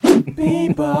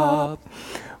Bebop.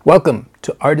 Welcome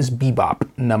to Artist Bebop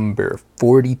number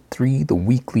 43, the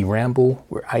weekly ramble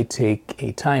where I take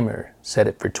a timer, set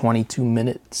it for 22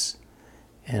 minutes,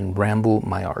 and ramble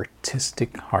my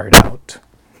artistic heart out.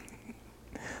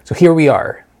 So here we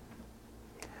are.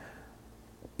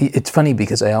 It's funny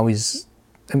because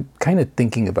I'm kind of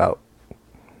thinking about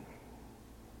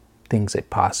things I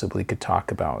possibly could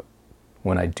talk about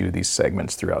when I do these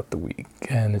segments throughout the week.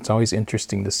 And it's always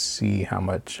interesting to see how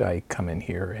much I come in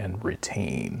here and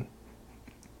retain.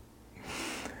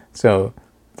 So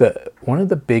one of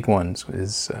the big ones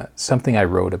is something I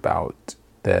wrote about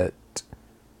that.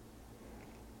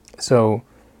 So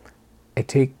I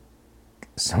take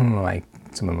some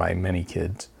of my many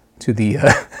kids to the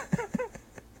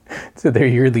to their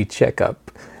yearly checkup,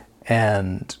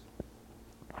 and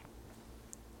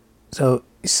so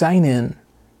you sign in.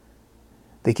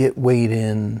 They get weighed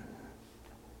in,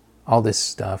 all this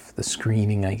stuff, the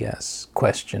screening, I guess,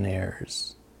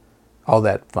 questionnaires, all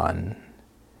that fun.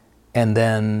 And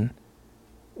then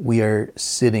we are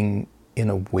sitting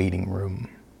in a waiting room.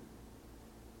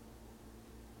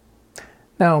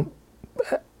 Now,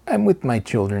 I'm with my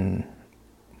children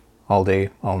all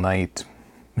day, all night,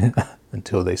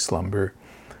 until they slumber.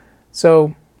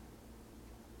 So,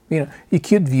 you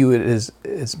could view it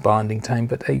as bonding time,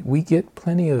 but we get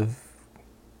plenty of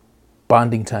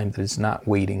bonding time that is not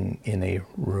waiting in a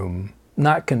room,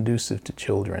 not conducive to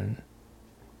children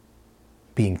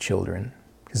being children,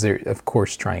 because they're, of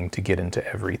course, trying to get into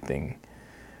everything.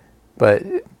 But,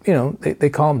 they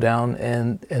calm down,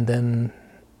 and then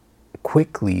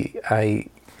quickly I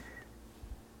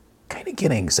kind of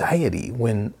get anxiety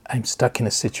when I'm stuck in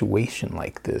a situation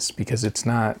like this, because it's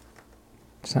not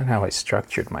how I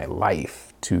structured my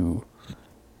life to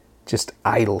just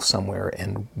idle somewhere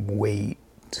and wait.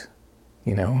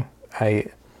 It's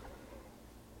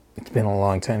been a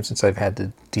long time since I've had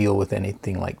to deal with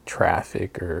anything like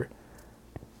traffic or,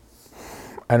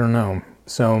 I don't know.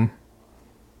 So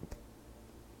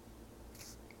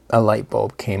a light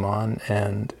bulb came on,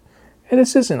 and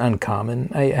this isn't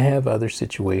uncommon. I have other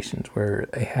situations where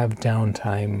I have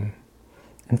downtime,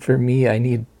 and for me, I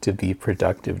need to be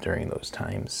productive during those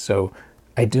times. So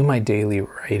I do my daily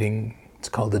writing. It's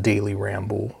called the Daily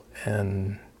Ramble,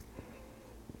 and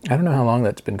I don't know how long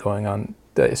that's been going on.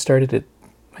 I started it,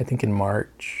 I think, in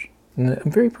March. And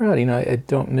I'm very proud. I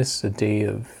don't miss a day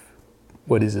of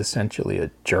what is essentially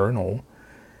a journal.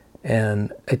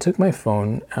 And I took my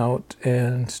phone out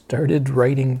and started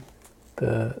writing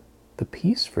the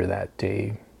piece for that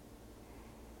day.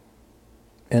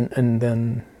 And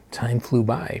then time flew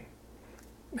by.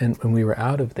 And when we were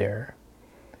out of there.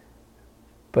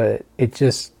 But it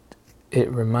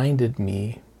reminded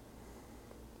me.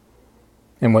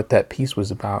 And what that piece was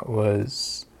about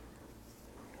was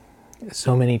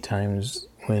so many times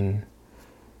when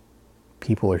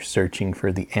people are searching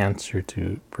for the answer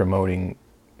to promoting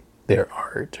their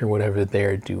art or whatever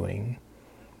they're doing.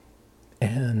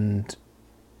 And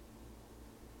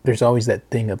there's always that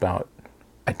thing about,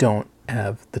 I don't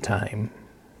have the time.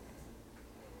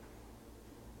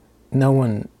 No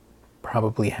one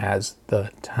probably has the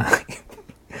time.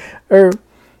 Or,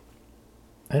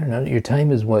 I don't know, your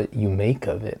time is what you make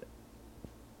of it.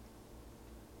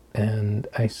 And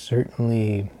I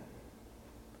certainly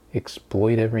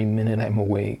exploit every minute I'm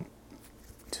awake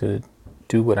to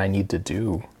do what I need to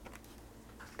do.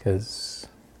 Because,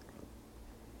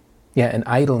 and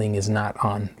idling is not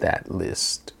on that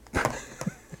list.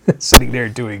 Sitting there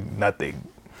doing nothing.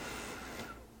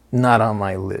 Not on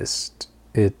my list.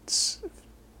 That's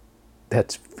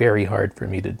very hard for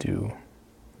me to do.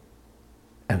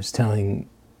 I was telling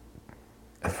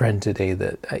a friend today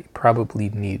that I probably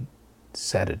need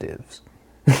sedatives.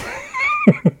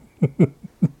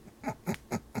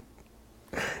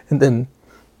 And then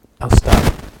I'll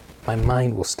stop. My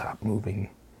mind will stop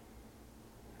moving.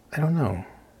 I don't know.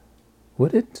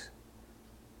 Would it?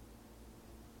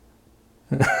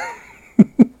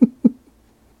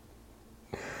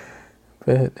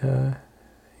 But,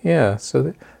 so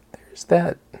there's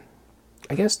that.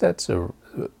 I guess that's a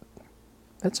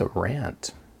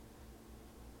rant.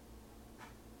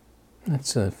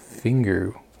 That's a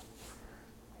finger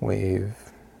wave.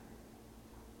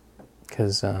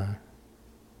 Because, I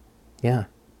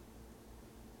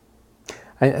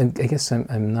guess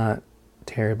I'm not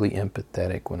terribly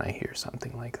empathetic when I hear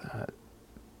something like that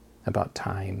about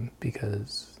time,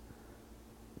 because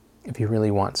if you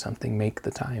really want something, make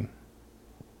the time.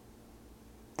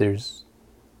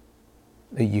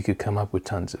 You could come up with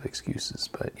tons of excuses,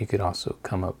 but you could also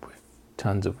come up with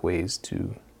tons of ways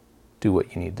to do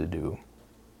what you need to do.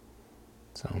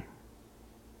 So,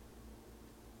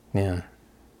 Yeah.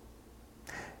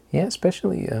 Yeah,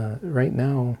 especially right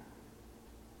now.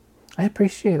 I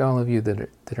appreciate all of you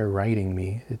that are writing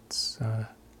me. It's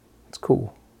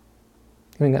cool.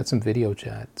 Even got some video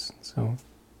chats, so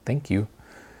thank you.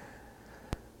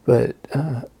 But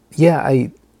yeah,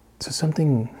 so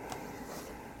something.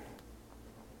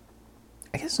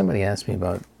 I guess somebody asked me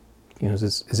about,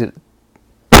 is it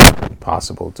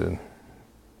possible to,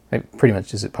 pretty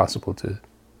much, is it possible to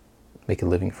make a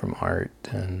living from art?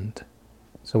 And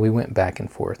so we went back and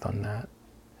forth on that,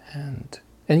 and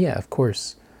yeah, of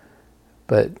course,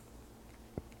 but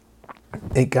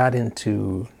it got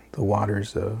into the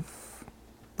waters of,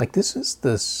 like, this is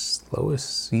the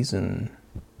slowest season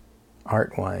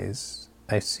art-wise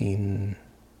I've seen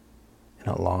in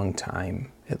a long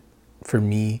time. For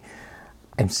me,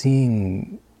 I'm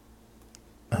seeing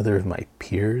other of my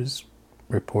peers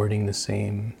reporting the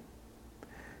same.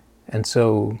 And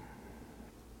so,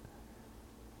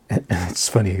 and it's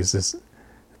funny because this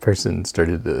person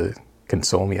started to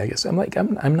console me, I guess. I'm like,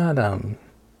 I'm not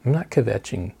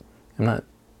kvetching. I'm not,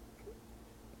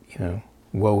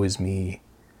 woe is me.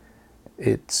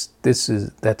 It's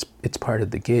part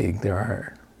of the gig. There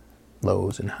are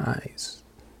lows and highs.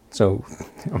 So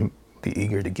I'm be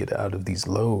eager to get out of these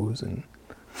lows and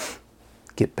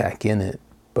get back in it.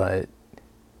 But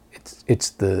it's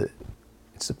the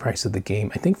price of the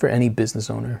game. I think for any business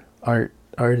owner,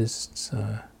 artists,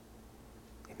 I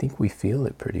think we feel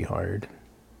it pretty hard.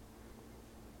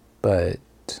 But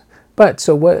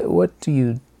so what do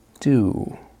you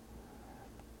do?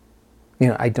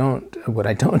 What I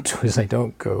don't do is I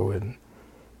don't go and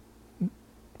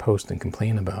post and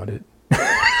complain about it,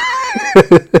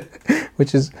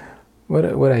 which is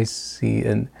what I see.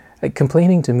 And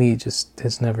complaining to me just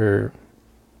has never.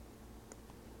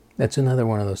 That's another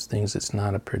one of those things that's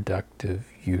not a productive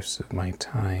use of my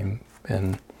time,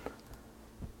 and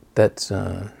that's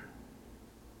I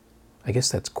guess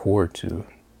that's core to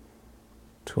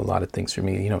a lot of things for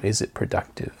me. Is it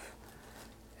productive?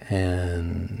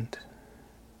 And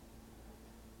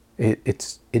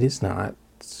it is not.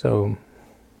 So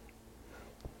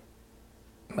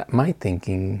my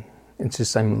thinking, it's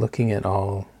just I'm looking at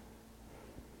all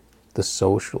the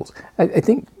socials. I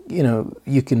think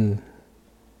you can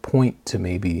point to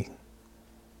maybe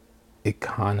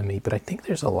economy, but I think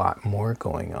there's a lot more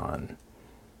going on.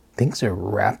 Things are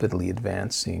rapidly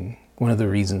advancing. One of the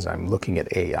reasons I'm looking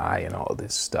at AI and all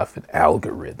this stuff and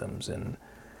algorithms and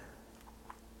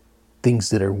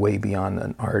things that are way beyond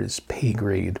an artist's pay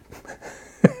grade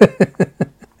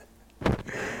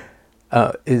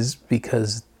is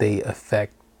because they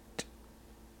affect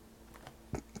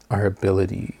our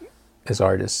ability as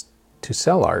artists to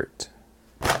sell art.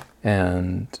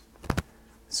 And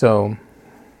so,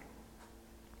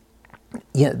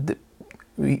 yeah,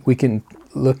 we can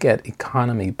look at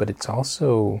economy, but it's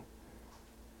also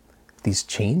these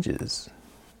changes.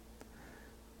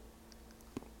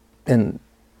 And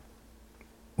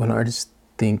when artists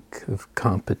think of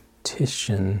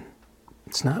competition,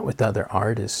 it's not with other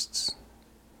artists.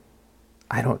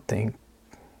 I don't think.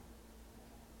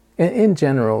 In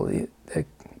general,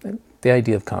 the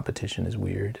idea of competition is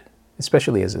weird,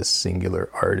 especially as a singular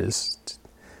artist.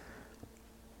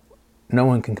 No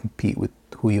one can compete with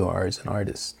who you are as an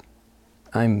artist.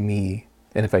 I'm me,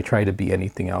 and if I try to be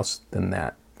anything else than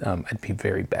that, I'd be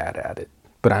very bad at it.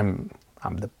 But I'm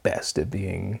the best at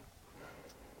being,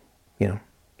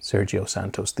 Sergio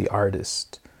Santos, the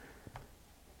artist.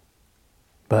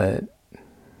 But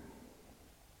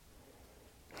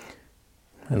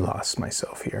I lost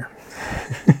myself here.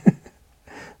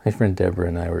 My friend Deborah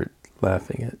and I were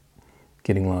laughing at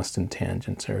getting lost in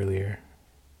tangents earlier.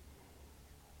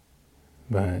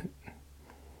 But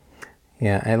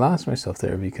yeah, I lost myself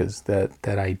there because that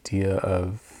idea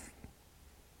of,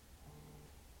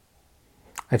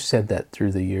 I've said that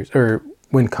through the years, or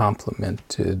when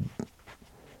complimented,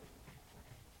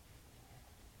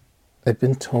 I've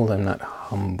been told I'm not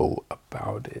humble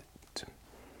about it.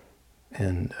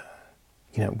 And,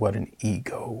 what an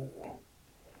ego.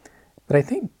 But I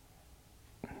think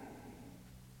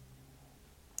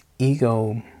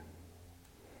ego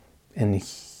and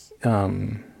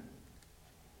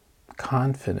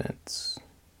confidence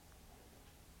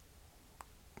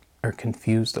are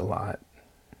confused a lot.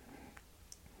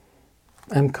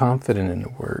 I'm confident in the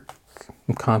work.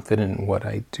 I'm confident in what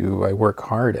I do. I work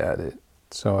hard at it.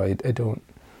 So I don't.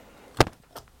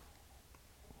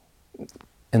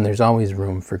 And there's always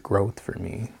room for growth for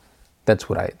me. That's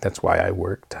why I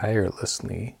work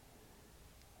tirelessly.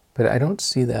 But I don't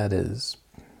see that as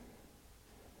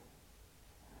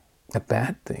a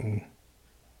bad thing.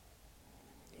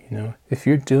 If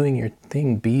you're doing your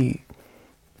thing, be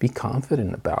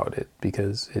confident about it,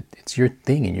 because it's your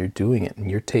thing and you're doing it and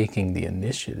you're taking the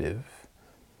initiative.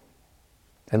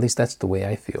 At least that's the way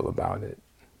I feel about it.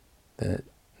 That,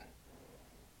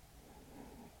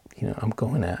 I've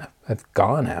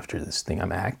gone after this thing.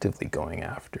 I'm actively going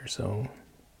after. So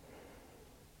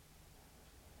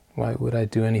why would I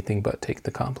do anything but take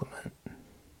the compliment?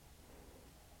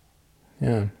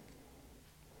 Yeah.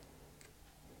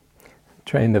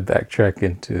 Trying to backtrack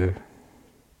into,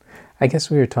 I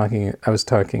guess I was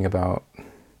talking about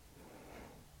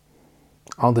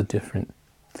all the different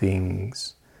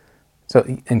things. So,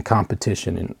 in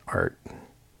competition in art.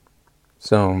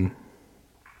 So,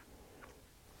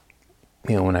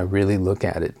 when I really look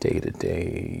at it day to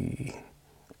day,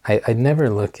 I never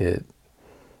look at,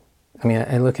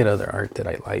 I look at other art that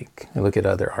I like. I look at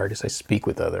other artists. I speak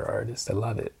with other artists. I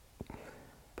love it.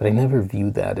 But I never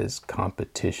view that as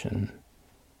competition.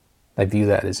 I view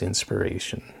that as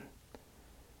inspiration.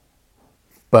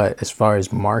 But as far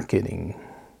as marketing,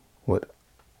 what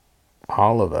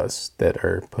all of us that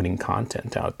are putting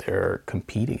content out there are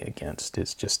competing against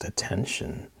is just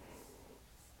attention.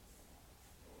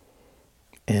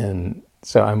 And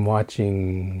so I'm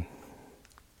watching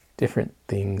different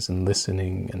things and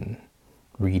listening and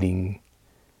reading.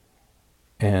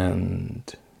 And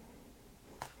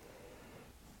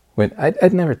when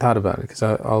I'd never thought about it, because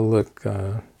I'll look,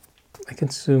 I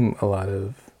consume a lot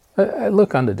of, I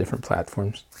look onto different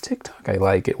platforms. TikTok I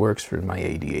like, it works for my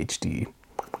ADHD.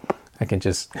 I can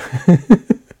just,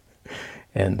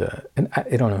 and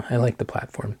I don't know, I like the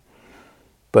platform.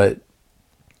 But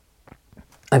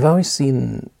I've always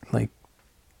seen like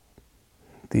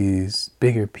these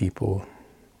bigger people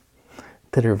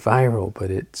that are viral,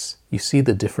 but you see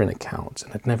the different accounts,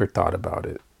 and I've never thought about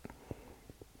it.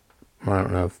 I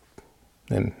don't know if,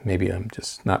 and maybe I'm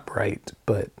just not bright,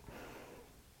 but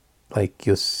like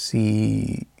you'll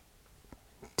see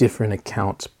different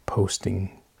accounts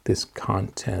posting this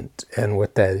content, and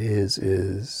what that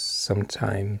is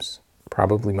sometimes,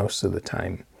 probably most of the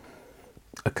time,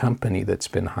 a company that's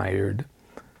been hired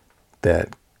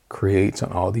that creates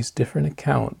on all these different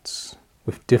accounts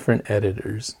with different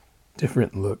editors,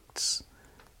 different looks,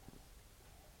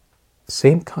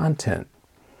 same content,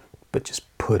 but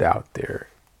just put out there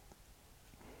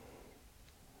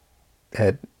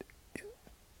at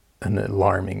an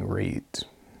alarming rate.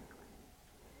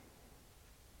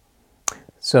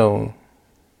 So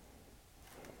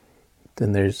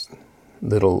then there's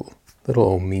little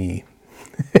old me.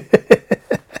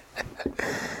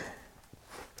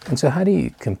 And so how do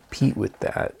you compete with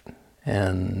that?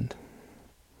 And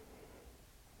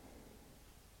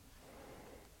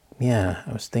yeah,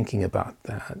 I was thinking about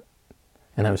that.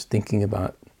 And I was thinking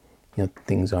about,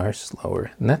 things are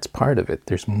slower. And that's part of it.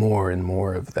 There's more and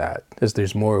more of that. As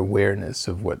there's more awareness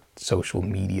of what social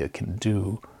media can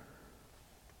do,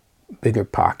 bigger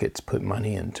pockets put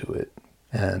money into it.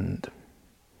 And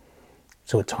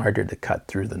so it's harder to cut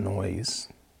through the noise.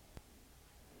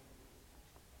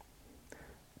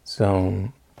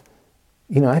 So,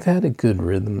 I've had a good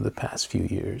rhythm the past few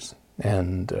years.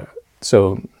 And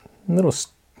so I'm a little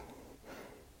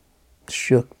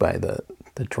shook by the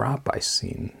drop I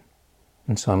seen.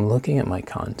 And so I'm looking at my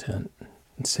content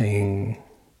and saying,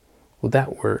 well,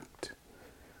 that worked,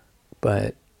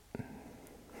 but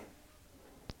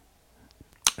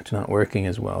it's not working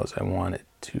as well as I want it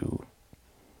to.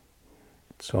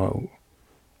 So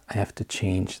I have to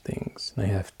change things, and I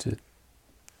have to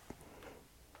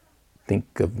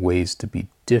think of ways to be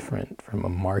different from a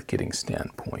marketing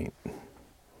standpoint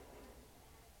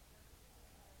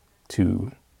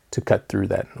to cut through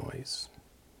that noise.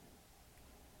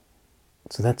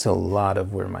 So that's a lot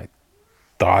of where my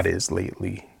thought is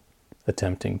lately,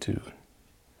 attempting to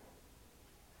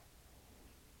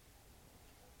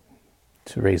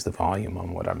raise the volume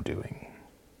on what I'm doing.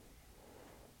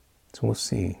 So we'll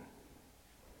see.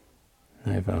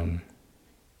 I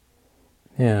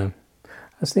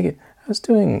was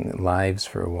doing lives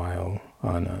for a while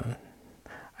on,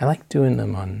 I like doing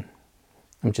them on,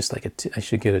 I'm just like, I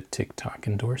should get a TikTok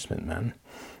endorsement, man.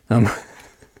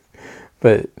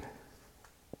 But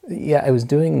yeah, I was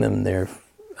doing them there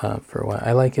for a while.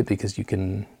 I like it because you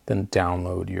can then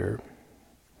download your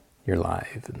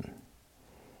live and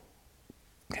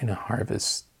kind of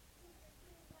harvest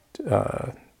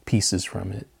pieces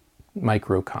from it,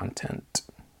 micro content.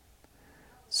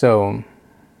 So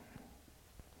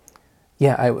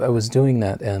yeah, I was doing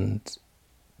that, and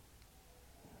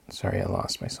sorry, I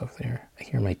lost myself there. I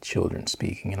hear my children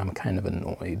speaking, and I'm kind of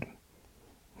annoyed.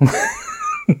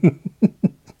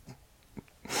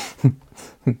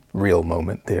 Real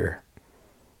moment there.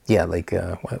 Yeah, like,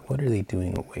 what are they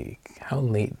doing awake? How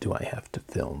late do I have to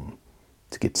film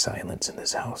to get silence in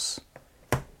this house?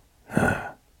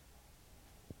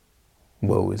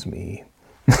 Woe is me.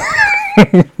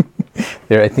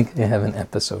 There, I think they have an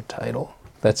episode title.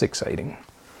 That's exciting.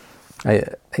 I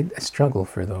struggle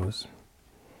for those,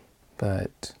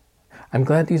 but I'm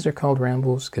glad these are called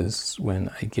rambles, because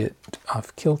when I get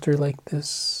off kilter like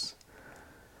this,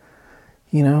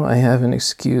 I have an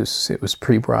excuse. It was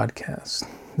pre-broadcast.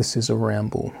 This is a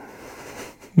ramble.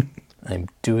 I'm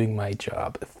doing my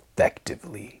job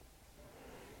effectively.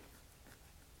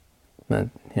 But,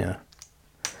 yeah.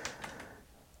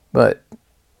 But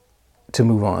to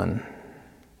move on,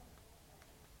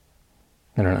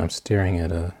 I don't know, I'm staring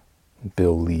at a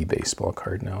Bill Lee baseball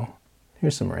card now.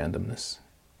 Here's some randomness.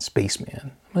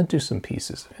 Spaceman. I'm going to do some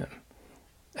pieces of him.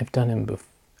 I've done him before.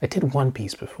 I did one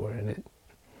piece before, and it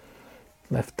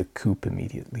left the coop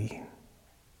immediately.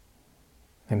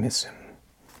 I miss him.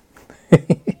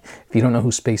 If you don't know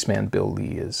who Spaceman Bill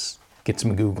Lee is, get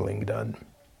some Googling done.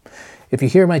 If you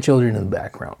hear my children in the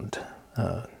background,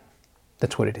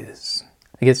 that's what it is.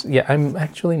 I guess, yeah, I'm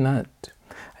actually not...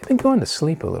 I've been going to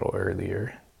sleep a little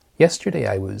earlier. Yesterday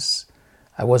I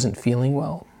wasn't feeling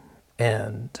well,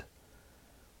 and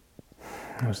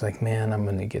I was like, man, I'm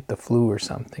going to get the flu or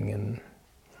something, and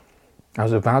I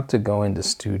was about to go into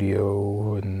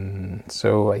studio, and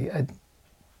so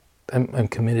I'm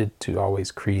committed to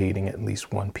always creating at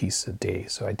least one piece a day.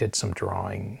 So I did some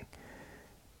drawing,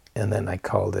 and then I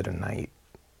called it a night.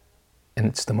 And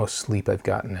it's the most sleep I've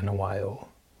gotten in a while.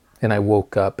 And I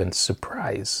woke up, and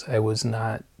surprise, I was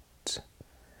not,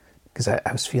 because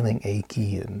I was feeling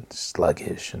achy and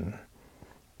sluggish and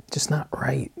just not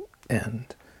right.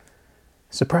 And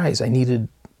surprise, I needed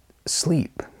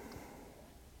sleep.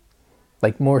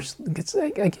 Like more, I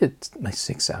get my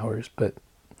 6 hours, but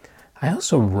I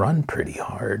also run pretty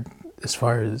hard as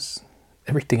far as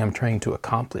everything I'm trying to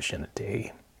accomplish in a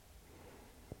day.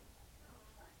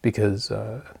 Because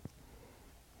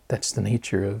that's the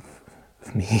nature of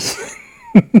me.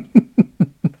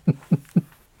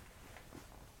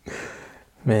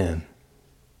 Man.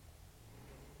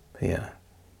 But yeah.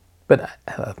 But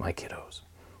I love my kiddos.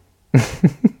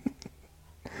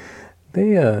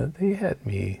 They had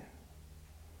me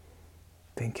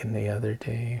thinking the other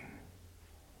day,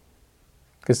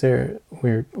 because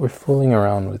we're fooling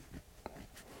around with,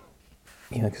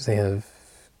 because they have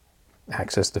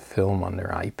access to film on their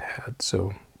iPad,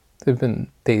 so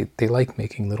they like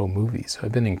making little movies. So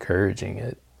I've been encouraging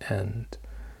it, and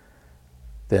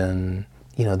then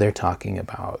they're talking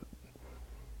about,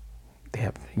 they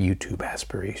have YouTube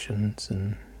aspirations,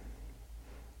 and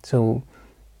so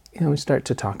we start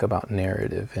to talk about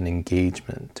narrative and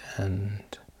engagement, and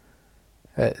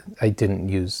I didn't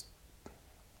use,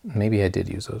 maybe I did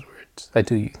use those words. I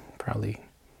do probably,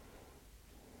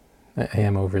 I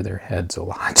am over their heads a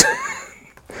lot.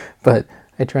 But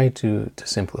I try to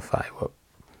simplify what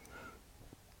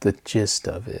the gist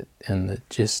of it, and the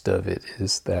gist of it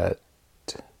is that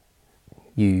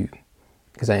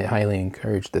because I highly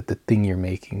encourage that the thing you're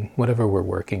making, whatever we're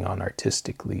working on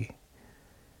artistically,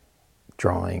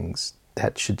 drawings,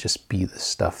 that should just be the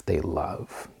stuff they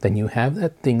love. Then you have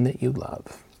that thing that you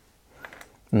love,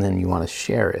 and then you want to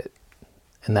share it,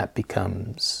 and that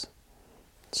becomes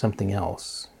something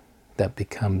else. That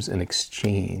becomes an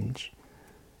exchange.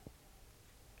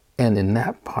 And in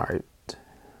that part,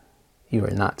 you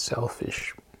are not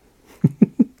selfish.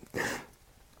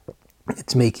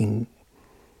 It's making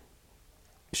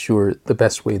sure the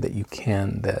best way that you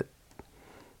can that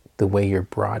the way you're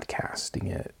broadcasting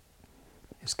it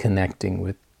is connecting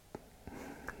with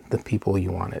the people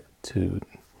you want it to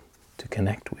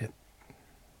connect with.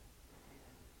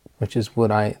 Which is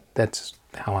that's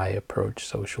how I approach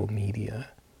social media.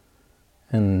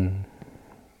 And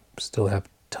still have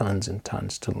tons and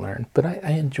tons to learn. But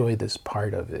I enjoy this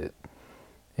part of it.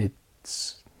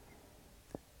 It's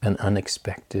an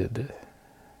unexpected,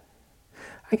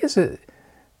 I guess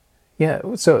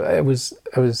so I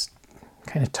was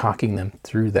kind of talking them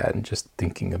through that, and just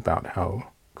thinking about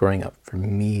how growing up for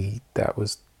me, that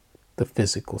was the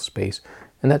physical space,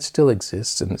 and that still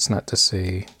exists. And it's not to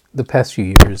say the past few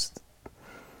years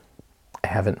I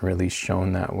haven't really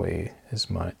shown that way as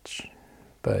much,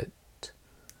 but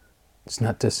it's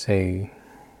not to say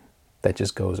that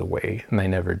just goes away and I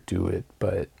never do it.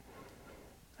 But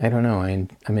I don't know,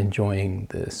 I'm enjoying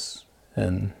this,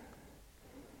 and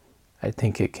I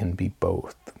think it can be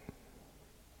both.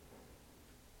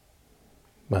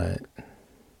 But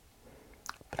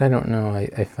I don't know,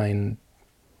 I find,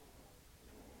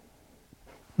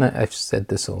 I've said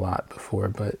this a lot before,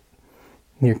 but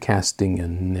you're casting a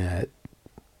net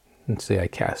and say I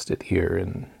cast it here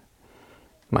in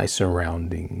my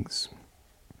surroundings,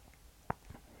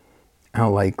 how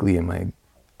likely am I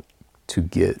to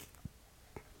get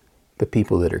the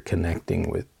people that are connecting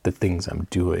with the things I'm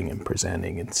doing and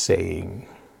presenting and saying,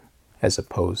 as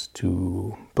opposed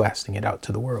to blasting it out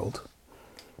to the world?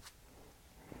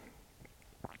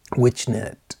 Which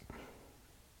net,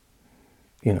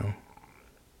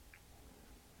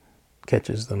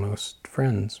 catches the most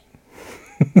friends?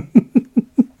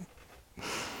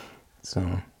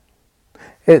 So,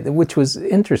 which was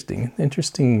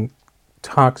interesting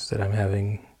talks that I'm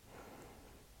having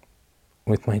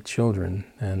with my children,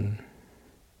 and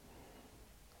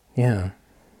yeah,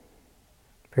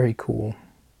 very cool.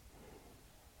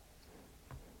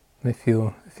 I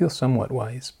feel somewhat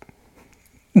wise.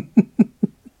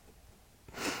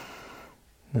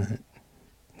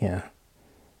 Yeah,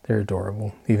 they're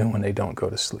adorable, even when they don't go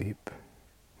to sleep.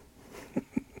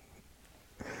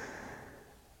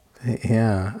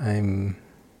 Yeah,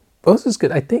 well, this is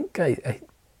good. I think I've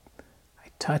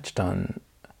touched on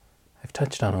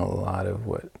a lot of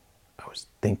what I was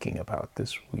thinking about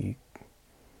this week.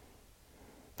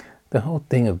 The whole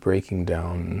thing of breaking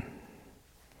down,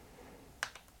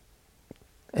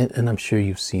 and I'm sure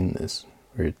you've seen this,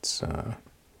 where it's a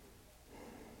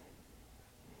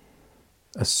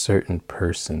certain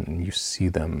person, and you see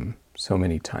them so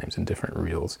many times in different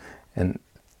reels. And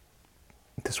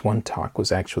this one talk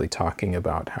was actually talking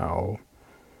about how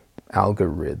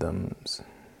algorithms,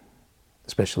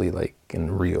 especially like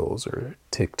in reels or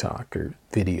TikTok or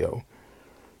video,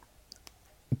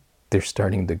 they're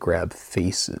starting to grab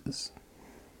faces.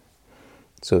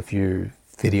 So if your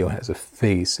video has a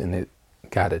face and it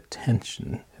got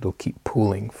attention, it'll keep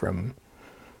pulling from,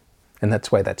 and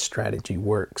that's why that strategy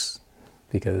works,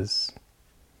 because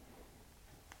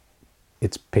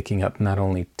it's picking up not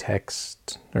only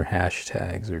text or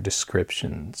hashtags or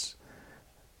descriptions,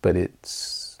 but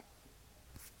it's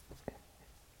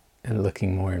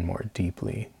looking more and more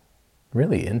deeply.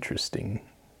 Really interesting.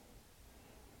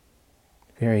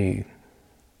 Very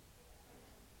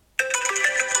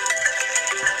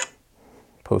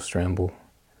post-ramble.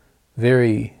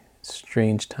 Very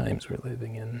strange times we're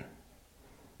living in.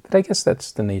 But I guess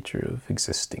that's the nature of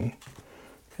existing.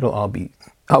 It'll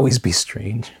always be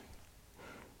strange.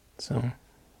 So,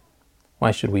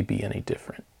 why should we be any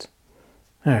different?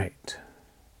 All right.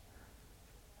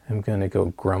 I'm going to go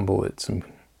grumble at some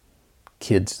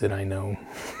kids that I know.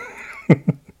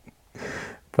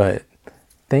 But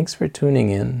thanks for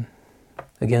tuning in.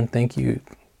 Again, thank you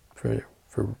for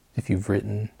if you've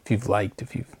written, if you've liked,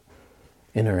 if you've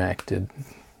interacted.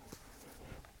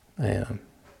 I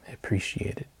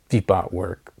appreciate it. If you bought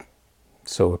work,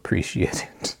 so appreciate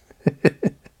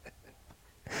it.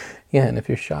 Yeah, and if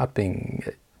you're shopping,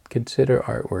 consider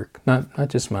artwork. Not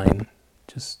just mine.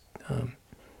 Just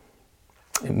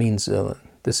it means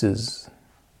this is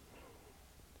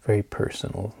very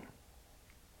personal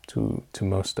to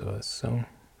most of us, so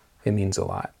it means a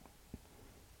lot.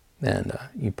 And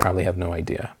you probably have no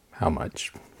idea how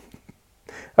much.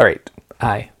 All right,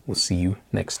 I will see you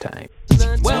next time.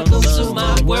 Welcome to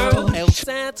my world,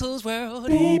 Santa's world.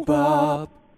 Bebop.